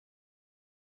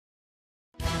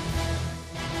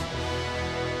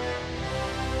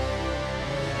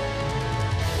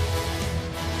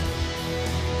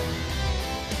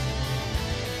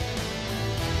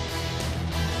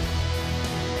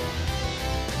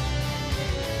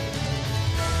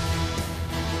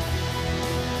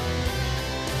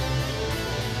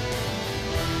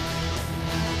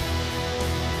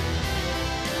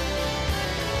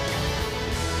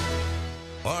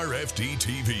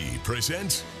HDTV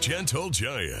presents Gentle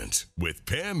Giant with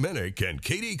Pam Minnick and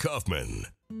Katie Kaufman.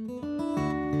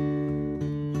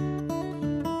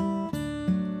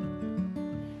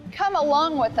 Come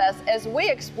along with us as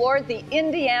we explore the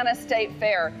Indiana State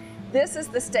Fair. This is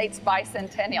the state's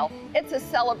bicentennial. It's a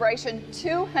celebration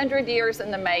 200 years in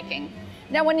the making.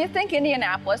 Now, when you think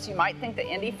Indianapolis, you might think the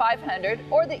Indy 500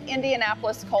 or the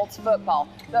Indianapolis Colts football,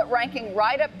 but ranking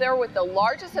right up there with the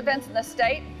largest events in the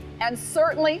state, and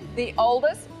certainly the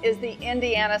oldest, is the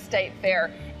Indiana State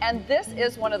Fair. And this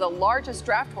is one of the largest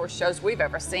draft horse shows we've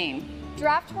ever seen.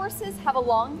 Draft horses have a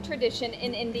long tradition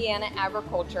in Indiana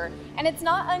agriculture, and it's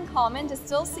not uncommon to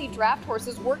still see draft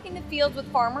horses working the fields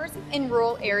with farmers in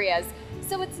rural areas.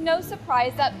 So it's no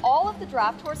surprise that all of the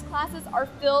draft horse classes are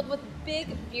filled with big,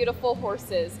 beautiful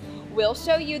horses. We'll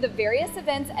show you the various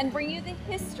events and bring you the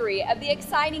history of the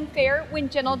exciting fair when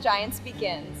Gentle Giants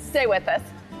begins. Stay with us.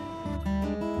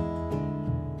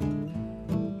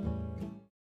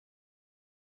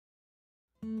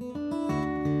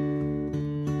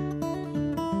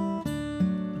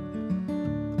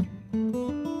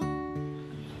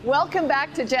 Welcome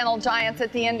back to Gentle Giants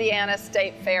at the Indiana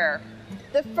State Fair.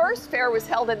 The first fair was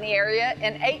held in the area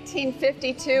in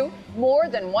 1852, more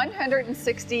than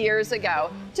 160 years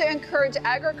ago, to encourage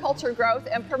agriculture growth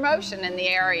and promotion in the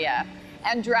area.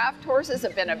 And draft horses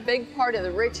have been a big part of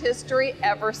the rich history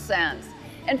ever since.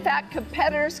 In fact,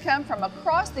 competitors come from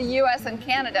across the U.S. and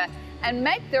Canada and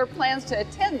make their plans to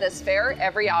attend this fair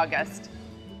every August.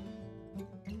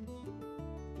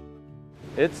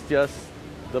 It's just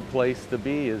the place to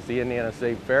be is the Indiana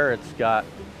State Fair. It's got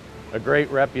a great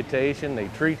reputation, they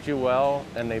treat you well,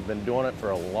 and they've been doing it for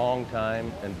a long time,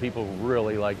 and people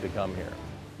really like to come here.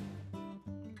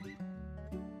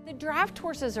 The draft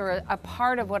horses are a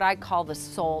part of what I call the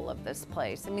soul of this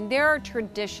place. I mean, there are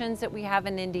traditions that we have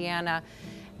in Indiana,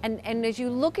 and as you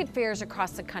look at fairs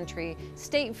across the country,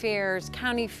 state fairs,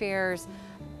 county fairs,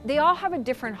 they all have a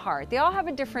different heart. They all have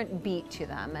a different beat to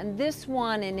them. And this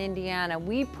one in Indiana,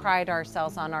 we pride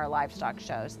ourselves on our livestock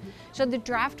shows. So the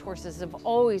draft horses have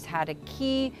always had a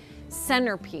key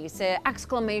centerpiece, an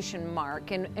exclamation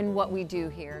mark in what we do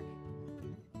here.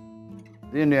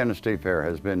 The Indiana State Fair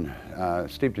has been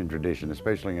steeped in tradition,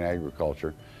 especially in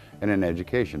agriculture and in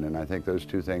education. And I think those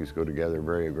two things go together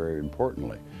very, very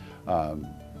importantly.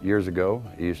 Years ago,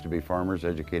 it used to be farmers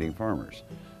educating farmers.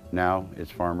 Now it's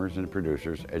farmers and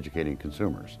producers educating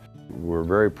consumers. We're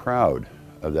very proud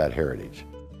of that heritage.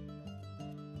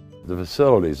 The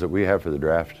facilities that we have for the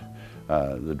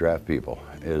draft people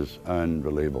is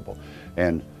unbelievable.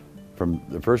 And from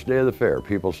the first day of the fair,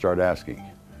 people start asking,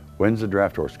 when's the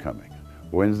draft horse coming?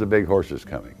 When's the big horses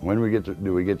coming? When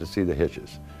do we get to see the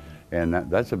hitches? And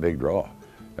that's a big draw.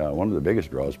 One of the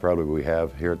biggest draws probably we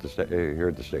have here at the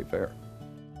State Fair.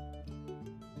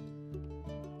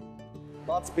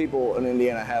 Lots of people in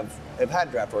Indiana have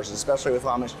had draft horses, especially with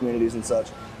Amish communities and such.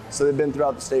 So they've been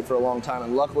throughout the state for a long time,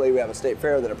 and luckily we have a state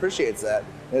fair that appreciates that,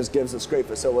 and just gives us great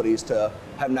facilities to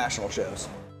have national shows.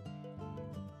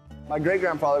 My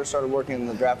great-grandfather started working in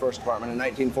the draft horse department in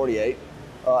 1948.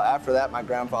 After that, my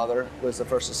grandfather was the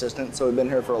first assistant, so we've been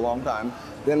here for a long time.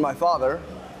 Then my father,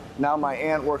 now my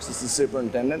aunt works as the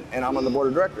superintendent, and I'm on the board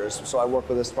of directors, so I work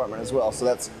with this department as well. So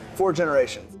that's 4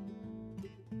 generations.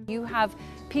 You have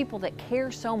people that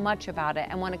care so much about it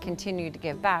and want to continue to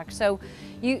give back. So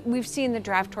we've seen the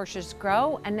draft horses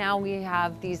grow, and now we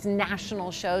have these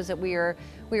national shows that we are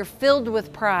filled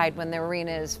with pride when the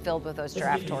arena is filled with those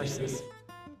draft horses.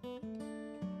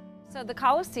 So the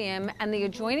Coliseum and the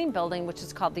adjoining building, which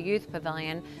is called the Youth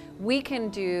Pavilion, we can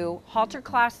do halter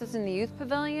classes in the Youth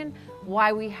Pavilion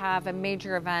while we have a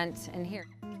major event in here.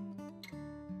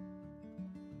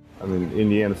 I mean,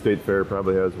 Indiana State Fair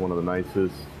probably has one of the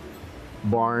nicest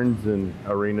barns and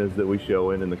arenas that we show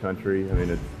in the country. I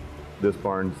mean, this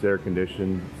barn's air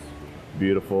conditioned,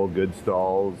 beautiful, good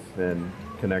stalls, and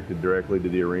connected directly to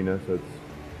the arena. So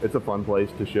it's a fun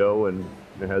place to show, and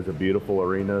it has a beautiful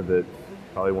arena that's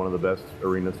probably one of the best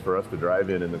arenas for us to drive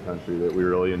in the country that we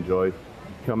really enjoy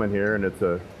coming here. And it's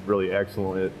a really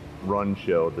excellent run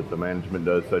show that the management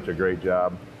does such a great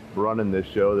job running this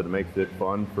show that it makes it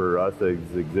fun for us as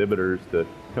exhibitors to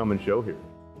come and show here.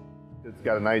 It's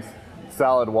got a nice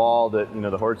solid wall that, you know,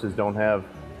 the horses don't have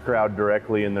crowd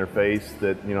directly in their face,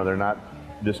 that, you know, they're not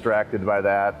distracted by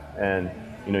that, and,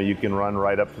 you know, you can run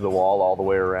right up to the wall all the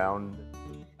way around.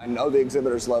 I know the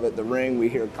exhibitors love it. The ring, we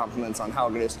hear compliments on how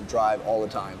good it is to drive all the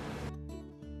time.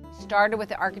 started with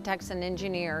the architects and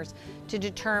engineers to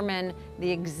determine the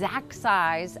exact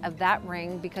size of that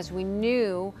ring because we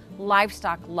knew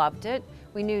livestock loved it.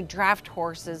 We knew draft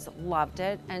horses loved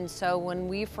it. And so when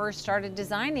we first started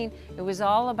designing, it was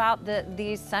all about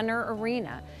the center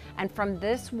arena. And from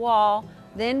this wall,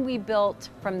 then we built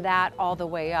from that all the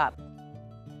way up.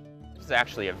 This is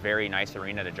actually a very nice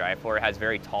arena to drive for. It has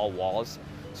very tall walls,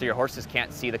 so your horses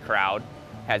can't see the crowd.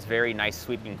 It has very nice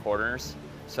sweeping corners,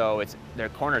 so their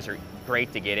corners are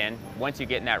great to get in. Once you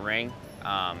get in that ring,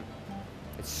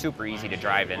 it's super easy to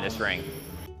drive in this ring.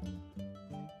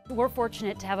 We're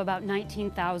fortunate to have about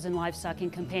 19,000 livestock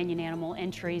and companion animal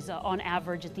entries on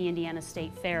average at the Indiana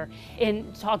State Fair.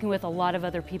 In talking with a lot of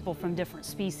other people from different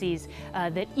species,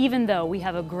 that even though we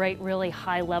have a great, really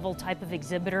high-level type of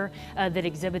exhibitor that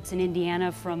exhibits in Indiana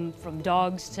from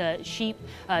dogs to sheep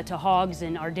to hogs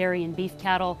and our dairy and beef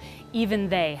cattle, even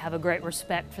they have a great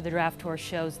respect for the draft horse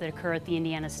shows that occur at the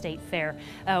Indiana State Fair.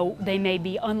 They may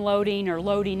be unloading or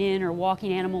loading in or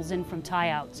walking animals in from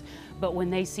tie-outs, but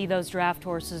when they see those draft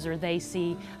horses or they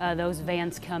see those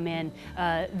vans come in,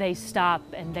 they stop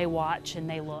and they watch and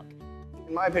they look.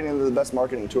 In my opinion, they're the best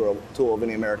marketing tool of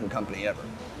any American company ever.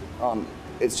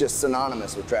 It's just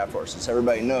synonymous with draft horses.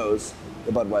 Everybody knows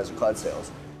the Budweiser Clydesdales.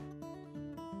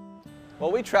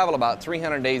 Well, we travel about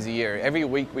 300 days a year. Every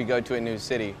week we go to a new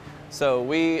city. So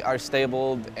we are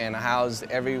stabled and housed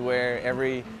everywhere,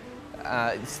 every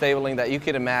stabling that you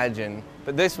could imagine.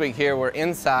 But this week here, we're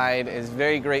inside. It's a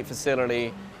very great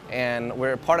facility, and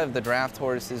we're part of the draft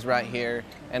horses right here,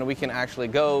 and we can actually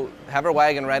go have our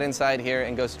wagon right inside here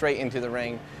and go straight into the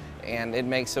ring, and it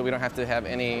makes so we don't have to have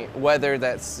any weather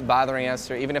that's bothering us,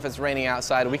 or even if it's raining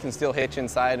outside, we can still hitch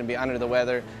inside and be under the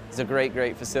weather. It's a great,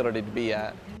 great facility to be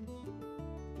at.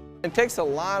 It takes a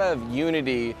lot of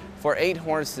unity for 8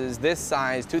 horses this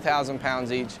size, 2,000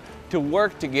 pounds each, to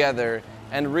work together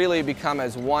and really become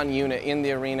as one unit in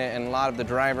the arena, and a lot of the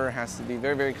driver has to be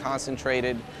very, very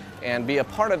concentrated and be a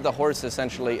part of the horse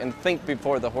essentially and think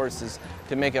before the horses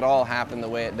to make it all happen the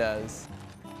way it does.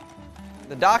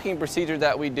 The docking procedure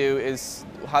that we do is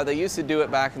how they used to do it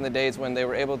back in the days when they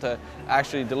were able to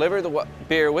actually deliver the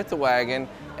beer with the wagon,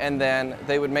 and then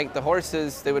they would make the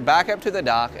horses, they would back up to the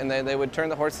dock, and then they would turn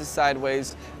the horses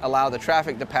sideways, allow the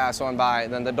traffic to pass on by,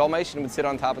 and then the Dalmatian would sit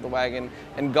on top of the wagon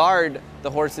and guard the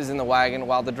horses in the wagon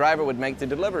while the driver would make the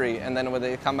delivery, and then when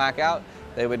they come back out,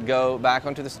 they would go back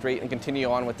onto the street and continue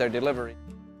on with their delivery.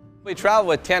 We travel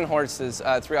with 10 horses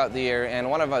throughout the year, and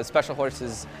one of our special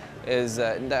horses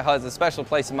that has a special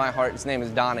place in my heart. His name is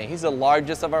Donnie. He's the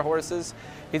largest of our horses.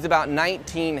 He's about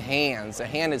 19 hands. A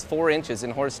hand is 4 inches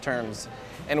in horse terms,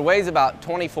 and weighs about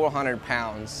 2,400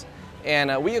 pounds.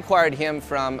 And we acquired him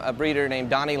from a breeder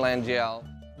named Donnie Langell.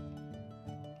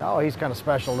 Oh, he's kind of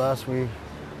special to us. We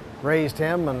raised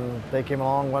him, and they came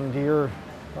along one year,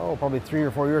 probably 3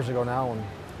 or 4 years ago now, and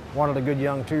wanted a good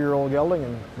young 2-year-old gelding,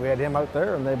 and we had him out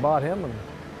there, and they bought him, and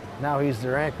now he's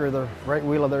their anchor, the right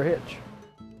wheel of their hitch.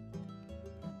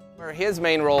 His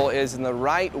main role is in the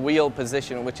right wheel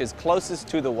position, which is closest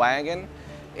to the wagon,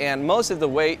 and most of the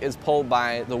weight is pulled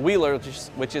by the wheeler,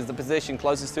 which is the position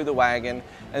closest to the wagon,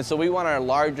 and so we want our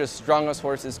largest, strongest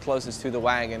horses closest to the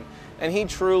wagon. And he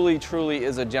truly, truly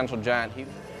is a gentle giant.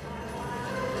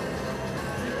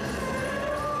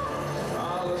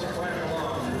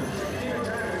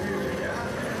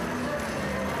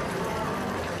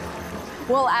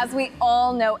 Well, as we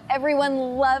all know,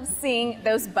 everyone loves seeing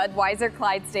those Budweiser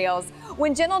Clydesdales.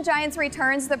 When Gentle Giants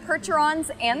returns, the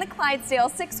Percherons and the Clydesdale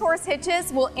 6-horse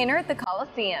hitches will enter the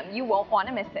Coliseum. You won't want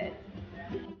to miss it.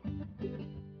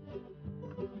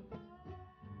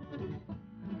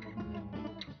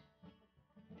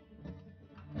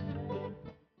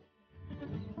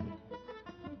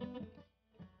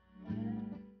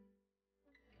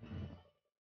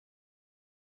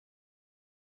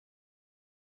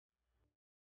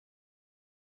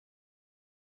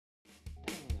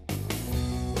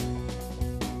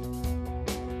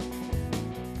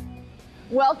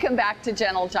 Welcome back to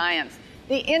Gentle Giants.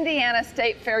 The Indiana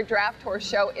State Fair Draft Horse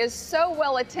Show is so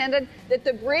well attended that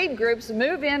the breed groups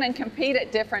move in and compete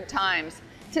at different times.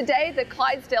 Today, the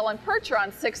Clydesdale and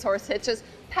Percheron 6-horse hitches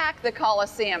pack the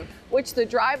Coliseum, which the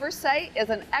drivers say is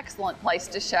an excellent place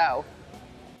to show.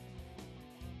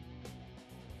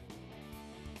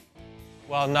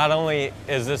 Well, not only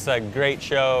is this a great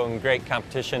show and great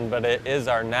competition, but it is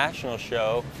our national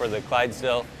show for the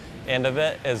Clydesdale end of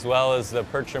it, as well as the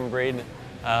Percheron breed,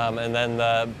 and then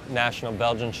the National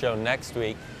Belgian show next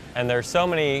week. And there's so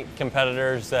many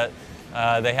competitors that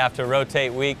they have to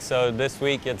rotate weeks. So this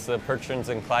week it's the Percherons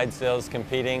and Clydesdales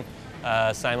competing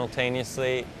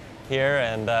simultaneously. here,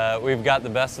 and we've got the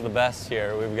best of the best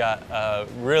here. We've got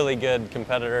really good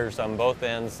competitors on both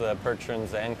ends, the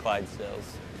Percherons and Clydesdales.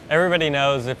 Everybody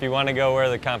knows if you want to go where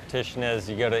the competition is,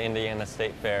 you go to Indiana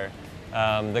State Fair.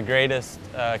 The greatest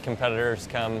competitors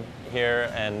come here,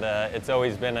 and it's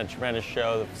always been a tremendous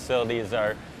show. The facilities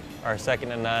are second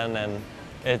to none, and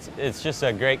it's just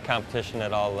a great competition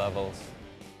at all levels.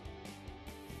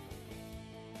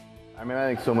 I mean, I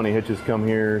think so many hitches come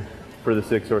here for the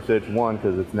six-horse hitch, one,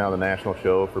 because it's now the national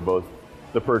show for both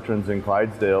the Percherons and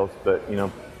Clydesdales, but, you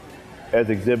know,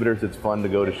 as exhibitors, it's fun to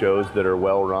go to shows that are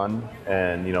well-run,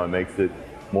 and, you know, it makes it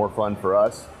more fun for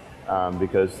us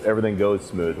because everything goes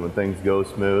smooth. When things go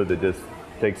smooth, it just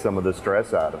takes some of the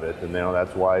stress out of it, and, you know,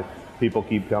 that's why people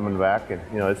keep coming back, and,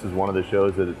 you know, this is one of the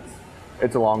shows that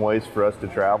it's a long ways for us to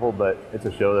travel, but it's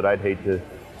a show that I'd hate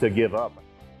to give up.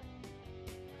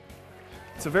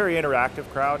 It's a very interactive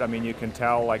crowd. I mean, you can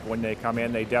tell, like, when they come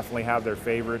in, they definitely have their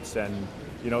favorites, and,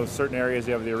 you know, certain areas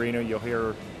of the arena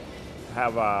you'll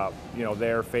have you know,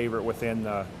 their favorite within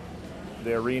the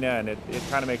arena, and it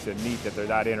kind of makes it neat that they're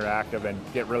that interactive and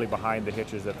get really behind the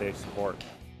hitches that they support.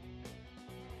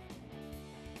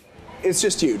 It's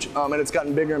just huge, and it's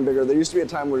gotten bigger and bigger. There used to be a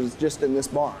time where it was just in this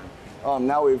barn.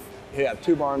 Now we have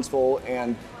 2 barns full,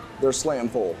 and they're slam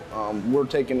full. We're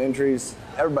taking entries.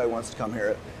 Everybody wants to come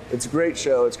here. It's a great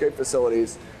show. It's great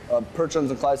facilities. Percherons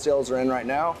and Clydesdales are in right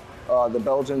now. The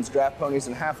Belgians, Draft Ponies,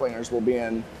 and Halflingers will be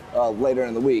in later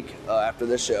in the week after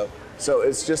this show. So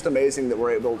it's just amazing that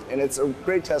we're able, and it's a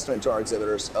great testament to our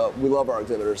exhibitors. We love our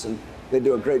exhibitors, and they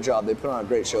do a great job. They put on a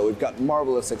great show. We've got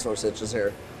marvelous six-horse hitches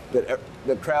here.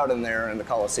 The crowd in there in the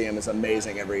Coliseum is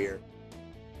amazing every year.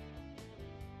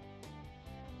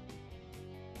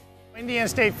 Indiana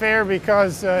State Fair,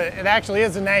 because it actually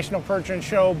is a national Percheron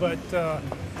show, but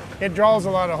it draws a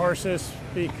lot of horses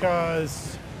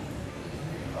because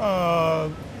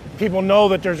people know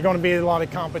that there's going to be a lot of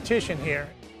competition here.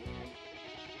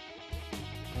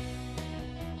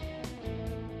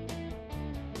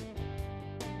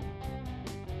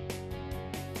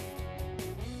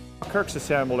 Kirk's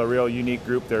assembled a real unique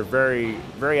group. They're very,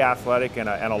 very athletic, and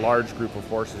a large group of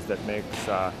horses that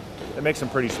makes them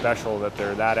pretty special, that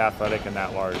they're that athletic and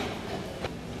that large.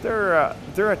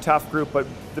 They're a tough group, but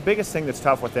the biggest thing that's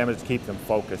tough with them is to keep them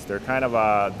focused. They're kind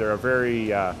of they're a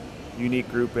very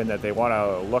unique group in that they want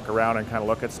to look around and kind of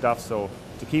look at stuff. So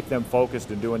to keep them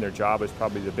focused and doing their job is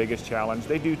probably the biggest challenge.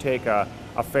 They do take a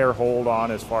fair hold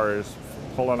on as far as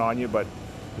pulling on you, but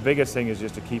the biggest thing is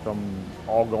just to keep them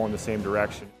all going the same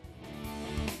direction.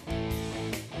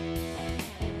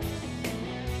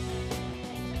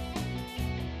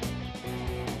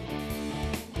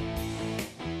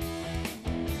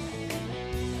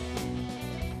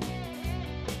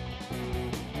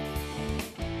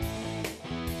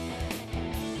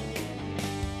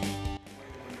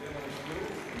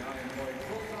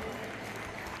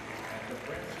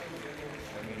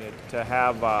 To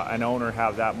have an owner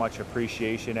have that much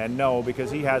appreciation and know, because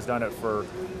he has done it for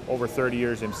over 30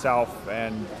 years himself,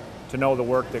 and to know the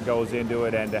work that goes into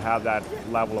it and to have that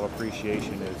level of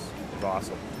appreciation is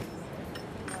awesome.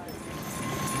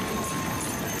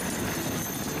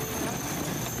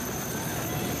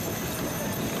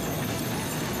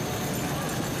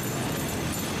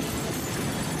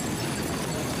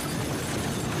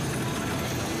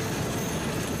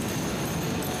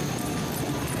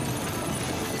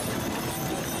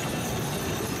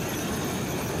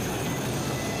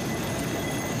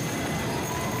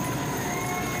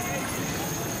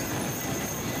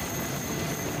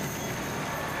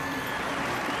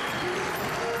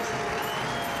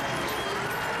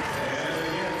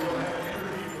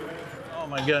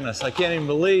 My goodness, I can't even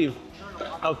believe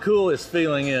how cool this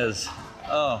feeling is.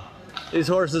 Oh, these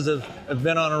horses have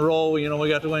been on a roll. You know, we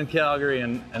got to win Calgary,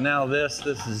 and now this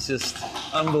is just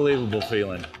unbelievable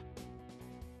feeling.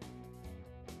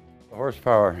 The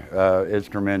horsepower is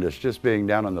tremendous. Just being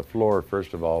down on the floor,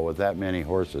 first of all, with that many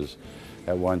horses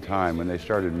at one time. When they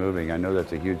started moving, I know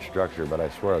that's a huge structure, but I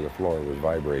swear the floor was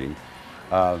vibrating.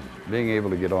 Being able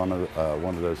to get on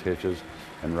one of those hitches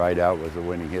and ride out with the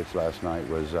winning hitch last night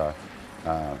was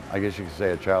I guess you could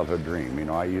say a childhood dream. You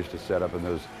know, I used to sit up in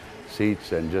those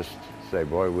seats and just say,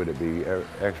 boy, would it be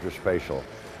extra spatial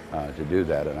to do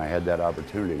that. And I had that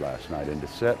opportunity last night, and to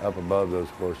sit up above those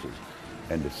horses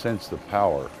and to sense the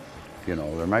power. You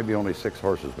know, there might be only 6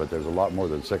 horses, but there's a lot more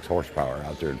than 6 horsepower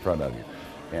out there in front of you.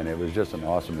 And it was just an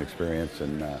awesome experience,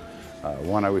 and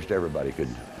one I wished everybody could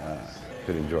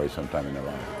enjoy sometime in their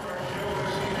life.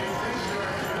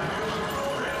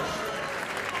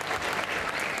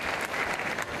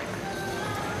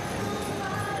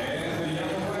 And the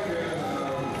yellow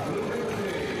flag, blue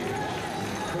 38,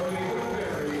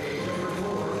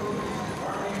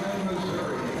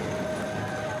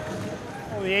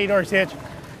 Oh, the 8-horse hitch.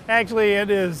 Actually,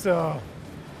 it is,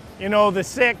 you know, the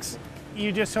 6,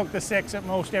 you just hook the 6 at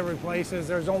most every places.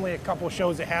 There's only a couple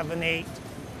shows that have an 8.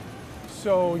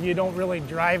 So you don't really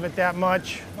drive it that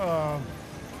much.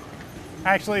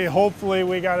 Actually, hopefully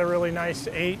we got a really nice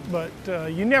 8, but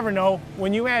you never know.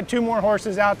 When you add 2 more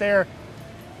horses out there,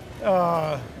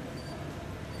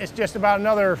 it's just about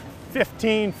another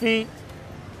 15 feet,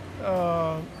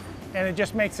 and it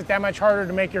just makes it that much harder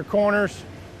to make your corners,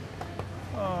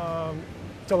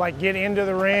 to like get into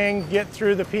the ring, get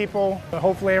through the people.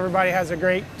 Hopefully everybody has a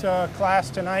great class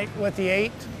tonight with the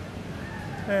 8,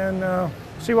 and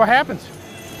see what happens.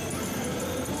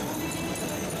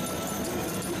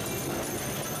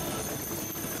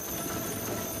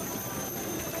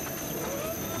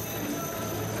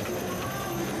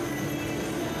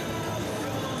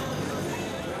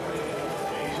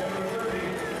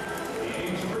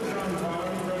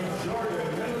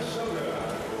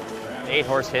 The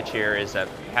 8-horse hitch here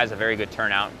has a very good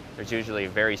turnout. There's usually a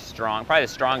very strong, probably the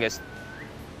strongest,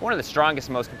 one of the strongest,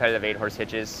 most competitive 8-horse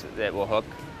hitches that will hook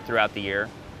throughout the year.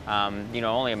 You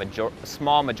know, only a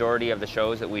small majority of the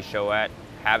shows that we show at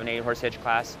have an 8-horse hitch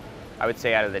class. I would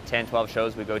say out of the 10, 12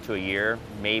 shows we go to a year,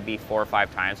 maybe 4 or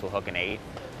 5 times we'll hook an 8.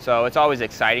 So it's always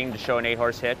exciting to show an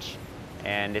 8-horse hitch,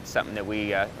 and it's something that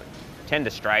we tend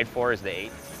to strive for, is the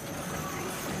 8.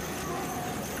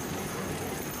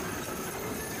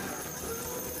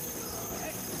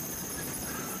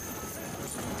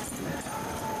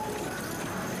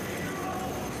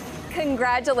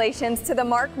 Congratulations to the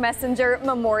Mark Messenger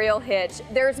Memorial Hitch.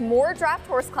 There's more draft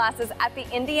horse classes at the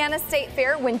Indiana State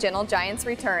Fair when Gentle Giants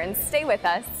returns. Stay with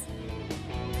us.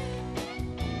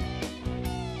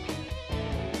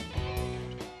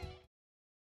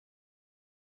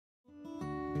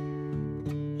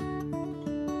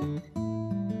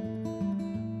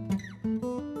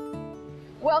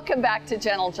 Welcome back to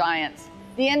Gentle Giants.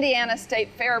 The Indiana State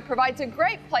Fair provides a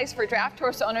great place for draft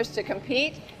horse owners to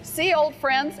compete, see old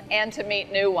friends, and to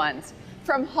meet new ones.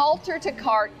 From halter to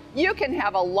cart, you can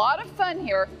have a lot of fun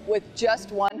here with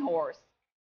just one horse.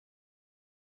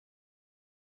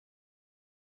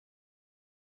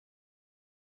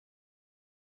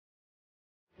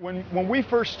 When we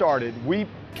first started, we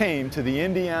came to the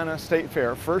Indiana State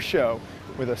Fair first show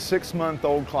with a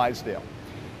 6-month-old Clydesdale.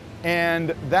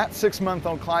 And that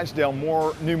 6-month-old Clydesdale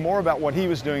knew more about what he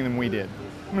was doing than we did.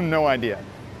 No idea.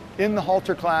 In the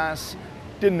halter class,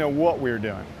 didn't know what we were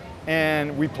doing.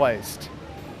 And we placed.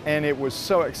 And it was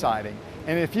so exciting.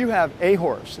 And if you have a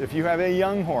horse, if you have a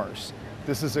young horse,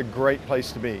 this is a great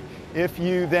place to be. If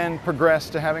you then progress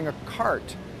to having a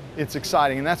cart, it's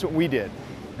exciting. And that's what we did.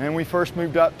 And we first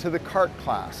moved up to the cart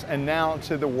class and now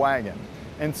to the wagon.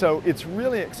 And so it's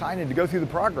really exciting to go through the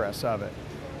progress of it.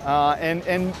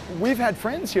 And we've had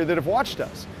friends here that have watched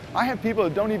us. I have people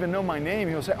that don't even know my name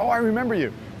who'll say, oh, I remember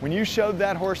you when you showed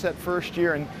that horse that first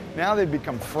year, and now they've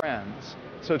become friends.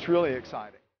 So it's really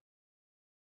exciting.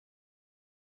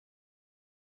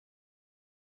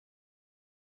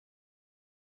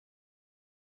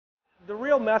 The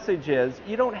real message is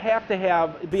you don't have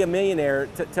to be a millionaire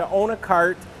to own a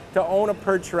cart, to own a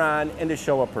Percheron, and to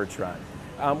show a Percheron.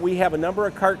 We have a number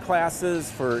of cart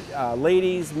classes for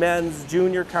ladies, men's,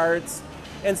 junior carts.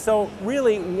 And so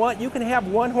really, you can have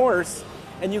one horse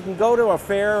and you can go to a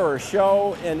fair or a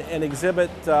show and exhibit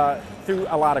through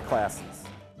a lot of classes.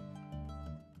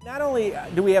 Not only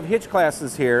do we have hitch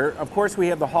classes here, of course we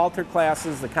have the halter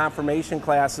classes, the conformation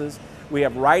classes, we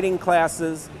have riding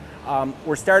classes.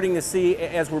 We're starting to see,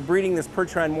 as we're breeding this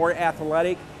Percheron more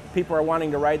athletic, people are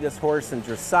wanting to ride this horse in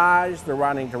dressage. They're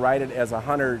wanting to ride it as a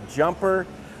hunter jumper.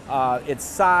 Its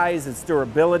size, its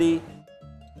durability.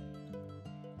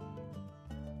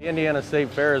 The Indiana State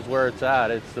Fair is where it's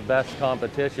at. It's the best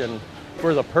competition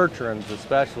for the Percherons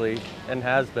especially, and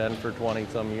has been for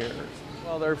 20-some years.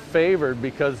 Well, they're favored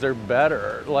because they're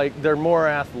better. Like, they're more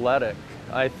athletic,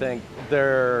 I think.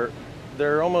 They're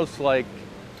almost like,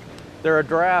 they're a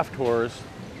draft horse,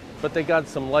 but they got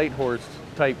some light horse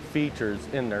type features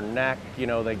in their neck. You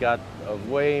know, they got a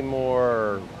way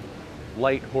more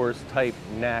light horse type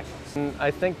neck. And I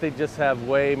think they just have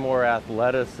way more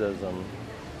athleticism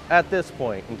at this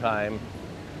point in time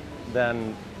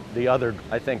than the other.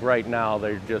 I think right now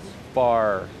they're just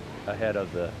far ahead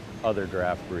of the other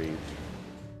draft breeds.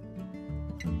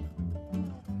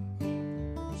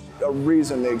 A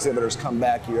reason the exhibitors come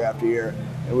back year after year,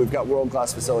 and we've got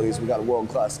world-class facilities, we've got a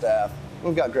world-class staff,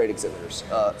 we've got great exhibitors,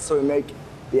 so we make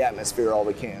the atmosphere all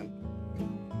we can.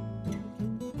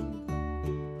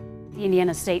 The The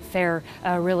Indiana State Fair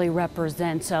really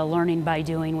represents learning by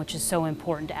doing, which is so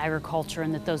important to agriculture,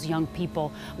 and that those young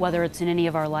people, whether it's in any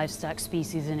of our livestock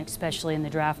species and especially in the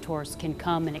draft horse, can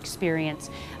come and experience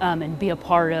and be a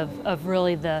part of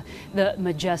really the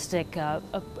majestic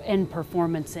end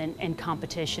performance and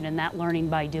competition, and that learning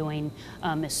by doing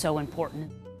is so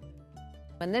important.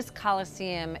 When this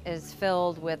Coliseum is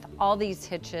filled with all these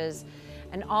hitches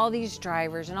and all these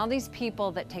drivers and all these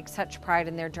people that take such pride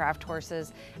in their draft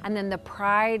horses, and then the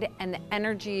pride and the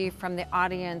energy from the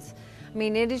audience, I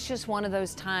mean, it is just one of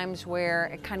those times where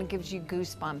it kind of gives you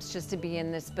goosebumps just to be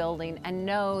in this building and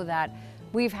know that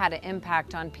we've had an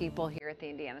impact on people here at the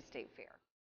Indiana State Fair.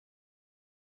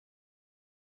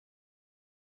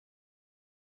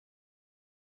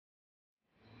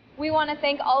 We want to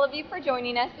thank all of you for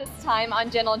joining us this time on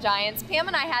Gentle Giants. Pam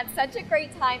and I had such a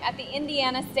great time at the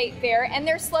Indiana State Fair, and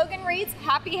their slogan reads,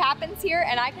 "Happy happens here,"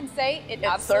 and I can say it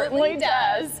absolutely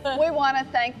does. We want to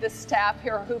thank the staff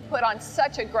here who put on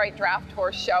such a great draft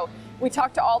horse show. We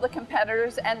talked to all the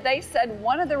competitors, and they said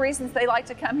one of the reasons they like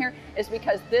to come here is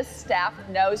because this staff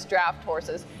knows draft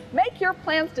horses. Make your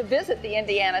plans to visit the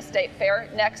Indiana State Fair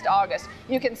next August.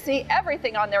 You can see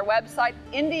everything on their website,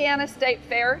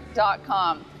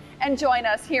 indianastatefair.com. And join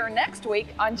us here next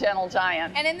week on Gentle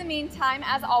Giant. And in the meantime,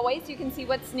 as always, you can see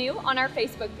what's new on our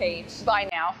Facebook page. Bye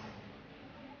now.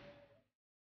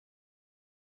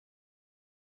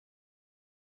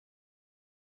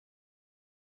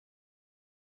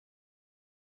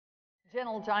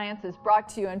 Gentle Giants is brought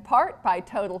to you in part by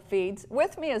Total Feeds.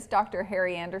 With me is Dr.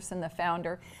 Harry Anderson, the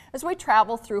founder. As we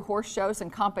travel through horse shows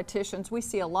and competitions, we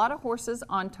see a lot of horses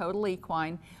on Total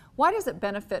Equine. Why does it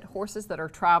benefit horses that are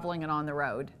traveling and on the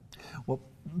road? Well,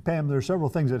 Pam, there are several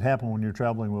things that happen when you're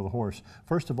traveling with a horse.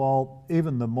 First of all,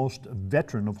 even the most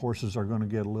veteran of horses are going to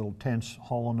get a little tense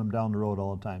hauling them down the road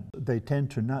all the time. They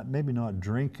tend to maybe not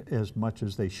drink as much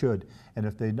as they should. And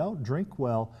if they don't drink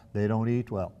well, they don't eat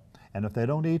well. And if they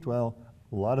don't eat well,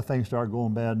 a lot of things start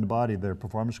going bad in the body. Their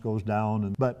performance goes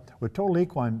down. But with Total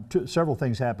Equine, several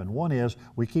things happen. One is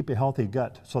we keep a healthy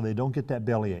gut so they don't get that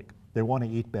bellyache. They want to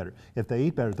eat better. If they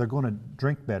eat better, they're going to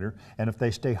drink better. And if they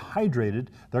stay hydrated,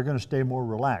 they're going to stay more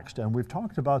relaxed. And we've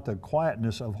talked about the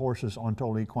quietness of horses on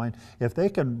Total Equine. If they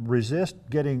can resist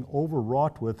getting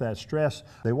overwrought with that stress,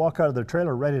 they walk out of their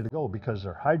trailer ready to go because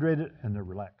they're hydrated and they're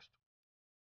relaxed.